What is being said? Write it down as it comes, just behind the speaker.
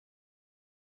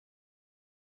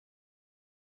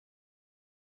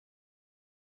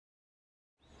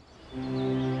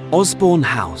Osborne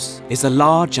House is a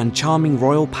large and charming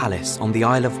royal palace on the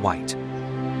Isle of Wight,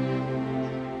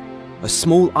 a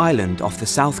small island off the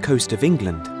south coast of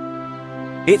England.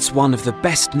 It's one of the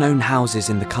best-known houses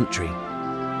in the country,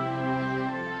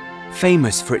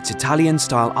 famous for its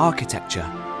Italian-style architecture,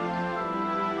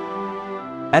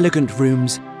 elegant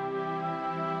rooms,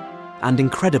 and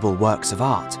incredible works of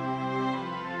art.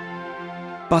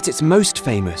 But it's most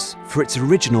famous for its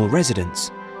original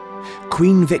residents,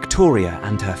 Queen Victoria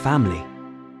and her family.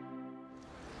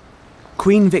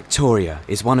 Queen Victoria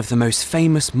is one of the most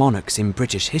famous monarchs in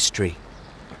British history.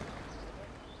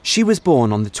 She was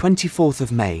born on the 24th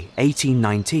of May,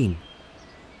 1819.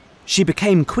 She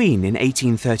became Queen in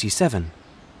 1837,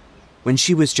 when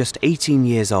she was just 18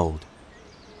 years old,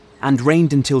 and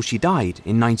reigned until she died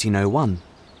in 1901.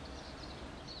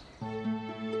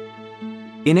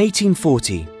 In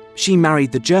 1840, she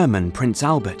married the German Prince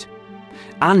Albert,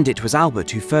 and it was Albert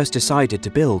who first decided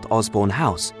to build Osborne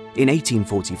House in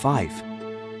 1845.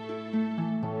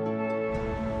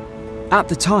 At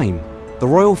the time, the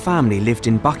royal family lived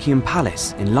in Buckingham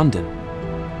Palace in London.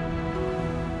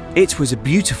 It was a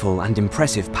beautiful and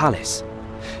impressive palace,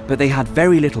 but they had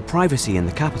very little privacy in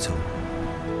the capital.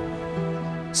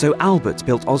 So Albert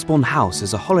built Osborne House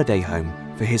as a holiday home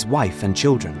for his wife and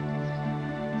children.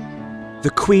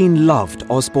 The Queen loved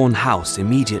Osborne House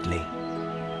immediately.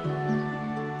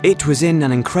 It was in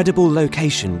an incredible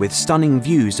location with stunning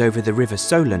views over the River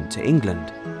Solent to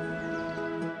England.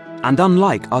 And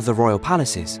unlike other royal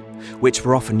palaces, which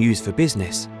were often used for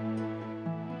business,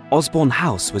 Osborne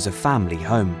House was a family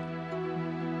home.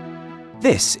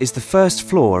 This is the first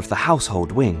floor of the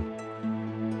household wing.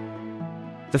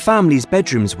 The family's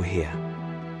bedrooms were here,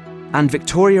 and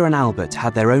Victoria and Albert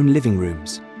had their own living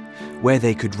rooms, where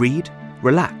they could read,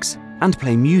 relax, and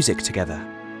play music together.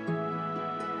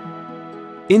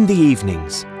 In the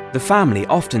evenings, the family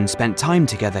often spent time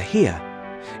together here,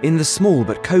 in the small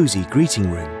but cosy greeting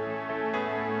room.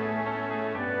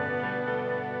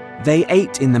 They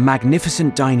ate in the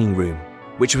magnificent dining room,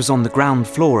 which was on the ground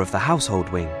floor of the household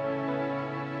wing.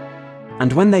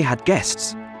 And when they had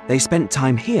guests, they spent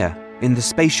time here in the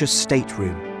spacious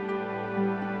stateroom.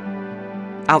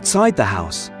 Outside the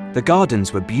house, the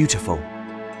gardens were beautiful.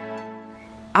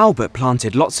 Albert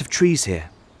planted lots of trees here,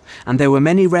 and there were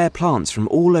many rare plants from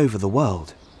all over the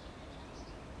world.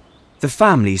 The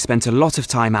family spent a lot of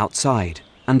time outside,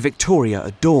 and Victoria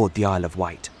adored the Isle of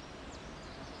Wight.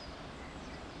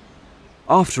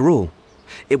 After all,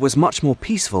 it was much more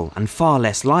peaceful and far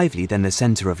less lively than the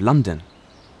centre of London.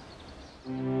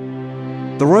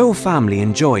 The royal family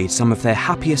enjoyed some of their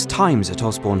happiest times at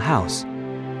Osborne House.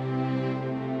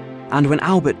 And when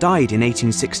Albert died in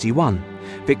 1861,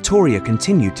 Victoria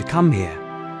continued to come here,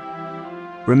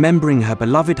 remembering her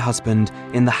beloved husband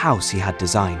in the house he had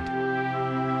designed.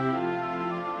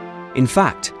 In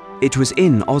fact, it was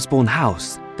in Osborne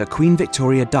House that Queen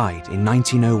Victoria died in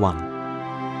 1901.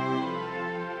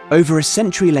 Over a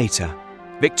century later,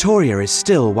 Victoria is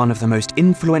still one of the most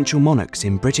influential monarchs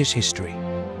in British history.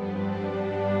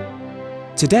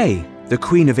 Today, the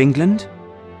Queen of England,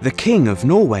 the King of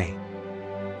Norway,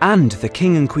 and the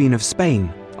King and Queen of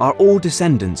Spain are all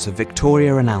descendants of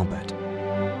Victoria and Albert.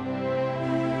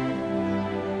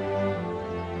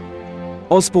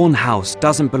 Osborne House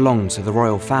doesn't belong to the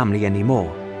royal family anymore,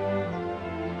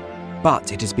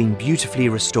 but it has been beautifully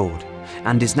restored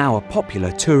and is now a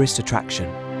popular tourist attraction.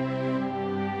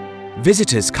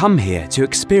 Visitors come here to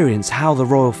experience how the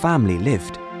royal family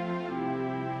lived.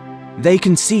 They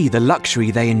can see the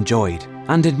luxury they enjoyed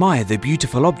and admire the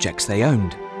beautiful objects they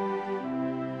owned.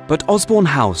 But Osborne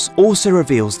House also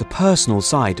reveals the personal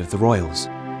side of the royals,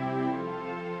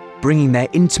 bringing their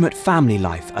intimate family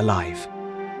life alive.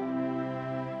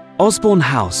 Osborne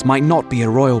House might not be a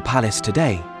royal palace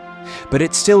today, but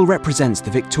it still represents the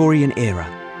Victorian era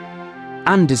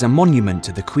and is a monument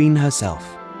to the Queen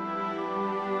herself.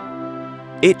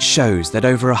 It shows that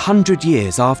over 100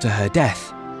 years after her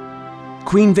death,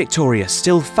 Queen Victoria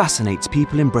still fascinates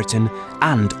people in Britain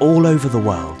and all over the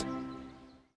world.